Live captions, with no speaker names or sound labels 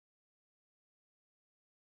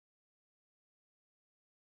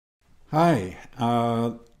Hi.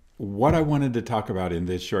 What I wanted to talk about in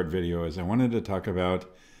this short video is I wanted to talk about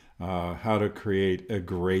how to create a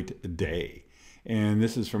great day. And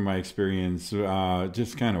this is from my experience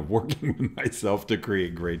just kind of working with myself to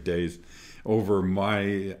create great days over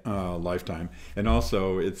my lifetime. And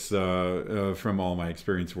also it's from all my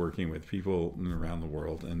experience working with people around the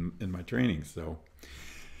world and in my training. So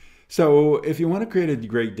if you want to create a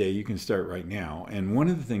great day, you can start right now. And one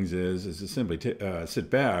of the things is to simply sit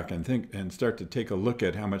back and think and start to take a look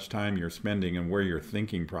at how much time you're spending and where your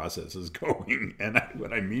thinking process is going. And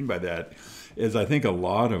what I mean by that is I think a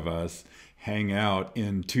lot of us hang out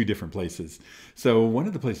in two different places. So one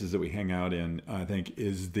of the places that we hang out in, I think,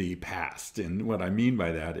 is the past. And what I mean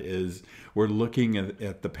by that is we're looking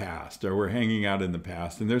at the past, or we're hanging out in the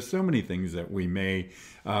past. And there's so many things that we may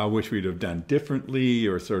wish we'd have done differently,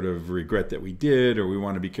 or sort of regret that we did, or we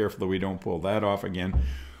want to be careful that we don't pull that off again.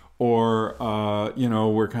 Or,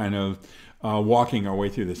 we're kind of walking our way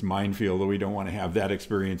through this minefield that we don't want to have that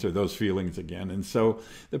experience or those feelings again. And so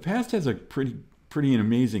the past has a pretty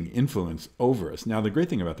amazing influence over us. Now, the great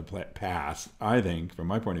thing about the past, I think, from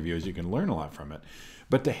my point of view, is you can learn a lot from it.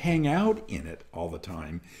 But to hang out in it all the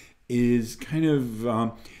time is kind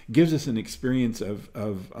of gives us an experience of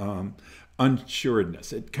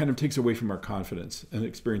unsureness. It kind of takes away from our confidence, an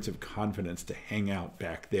experience of confidence to hang out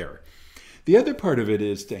back there. The other part of it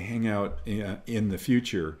is to hang out in the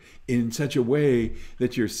future in such a way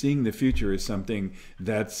that you're seeing the future as something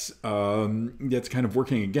that's kind of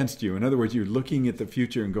working against you. In other words, you're looking at the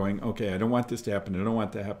future and going, okay, I don't want this to happen. I don't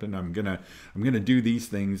want that to happen. I'm gonna do these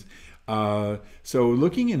things. So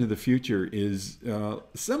looking into the future is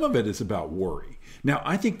some of it is about worry. Now,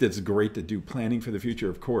 I think that's great to do planning for the future.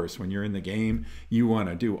 Of course, when you're in the game, you want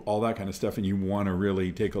to do all that kind of stuff, and you want to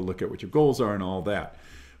really take a look at what your goals are and all that.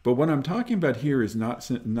 But what I'm talking about here is not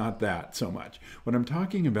that so much. What I'm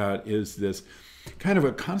talking about is this kind of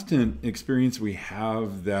a constant experience we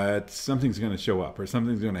have that something's going to show up or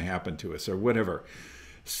something's going to happen to us or whatever.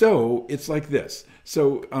 So it's like this.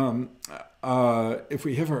 So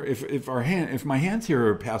if my hands here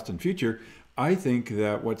are past and future, I think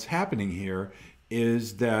that what's happening here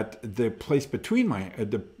is that the place between my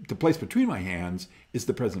hands is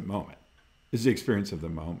the present moment, is the experience of the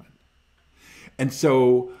moment. And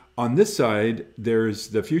so on this side, there's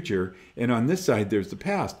the future, and on this side, there's the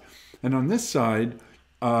past. And on this side,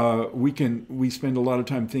 we spend a lot of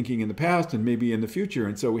time thinking in the past and maybe in the future,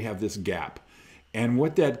 and so we have this gap. And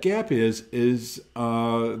what that gap is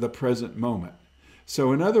the present moment.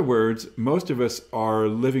 So in other words, most of us are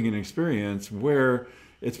living an experience where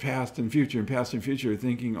it's past and future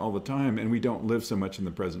thinking all the time, and we don't live so much in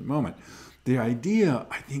the present moment. The idea,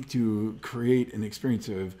 I think, to create an experience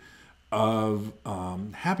of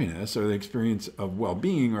happiness, or the experience of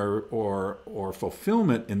well-being, or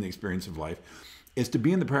fulfillment in the experience of life, is to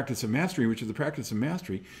be in the practice of mastery, which is the practice of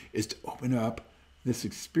mastery is to open up this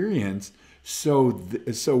experience so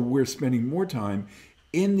we're spending more time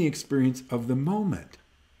in the experience of the moment.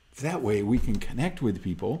 That way we can connect with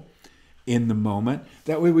people in the moment.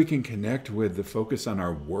 That way we can connect with the focus on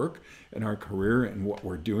our work and our career and what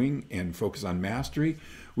we're doing, and focus on mastery.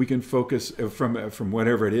 We can focus from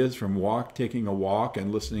whatever it is, from taking a walk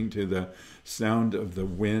and listening to the sound of the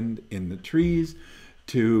wind in the trees,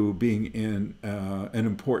 to being in an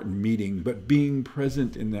important meeting, but being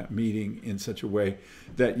present in that meeting in such a way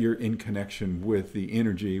that you're in connection with the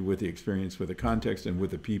energy, with the experience, with the context, and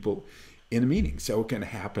with the people in a meeting. So it can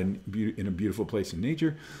happen in a beautiful place in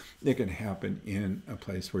nature. It can happen in a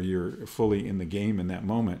place where you're fully in the game in that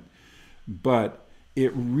moment. But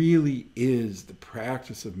it really is the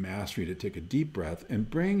practice of mastery to take a deep breath and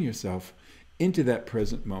bring yourself into that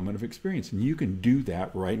present moment of experience. And you can do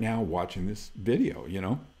that right now watching this video,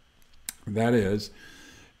 That is,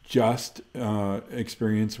 just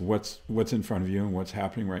experience what's in front of you and what's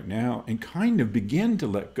happening right now, and kind of begin to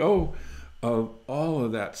let go of all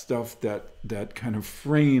of that stuff that kind of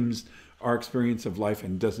frames our experience of life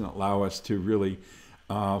and doesn't allow us to really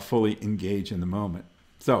fully engage in the moment.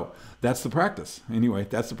 So that's the practice. Anyway,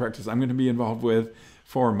 that's the practice I'm going to be involved with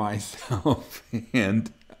for myself,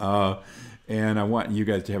 and I want you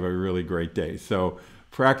guys to have a really great day. So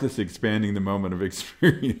practice expanding the moment of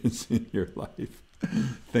experience in your life.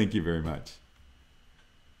 Thank you very much.